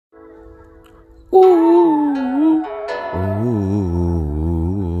Ooh.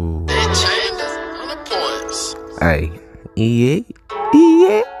 Ooh. They changes on the points. Hey. Yeah.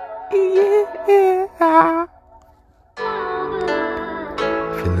 Yeah. Yeah.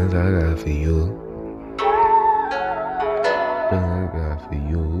 Feelings I got for you. Feelings I got for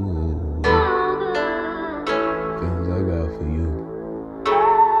you. Feelings I got for you.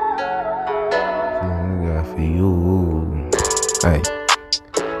 Feelings I got for you. Hey.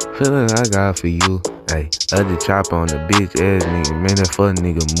 Feelings I got for you. Hey. Other chop on the bitch ass nigga. Man, that fuck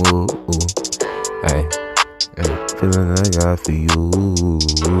nigga move. Ooh. Hey. Hey. Feelings I got for you.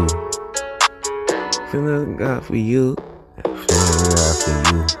 Feelings I got for you. Feelings I got for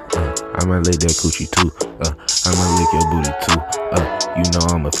you. I'ma lick that coochie too. I'ma lick your booty too. You know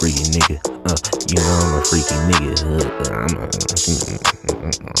I'm a freaky nigga. You know I'm a freaky nigga.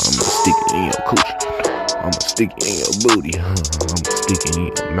 I'ma stick it in your coochie. I'ma stick it in your booty. I'ma stick it in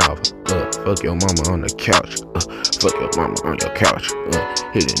your mouth. Fuck your mama on the couch. Fuck your mama on your couch.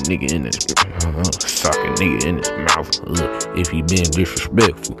 Hit a nigga in his sock a nigga in his mouth. If he been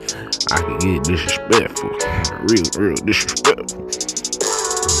disrespectful, I can get disrespectful. Real disrespectful.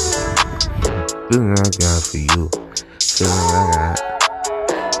 Feelings I got for you. Feelings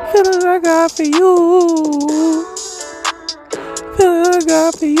I got for you.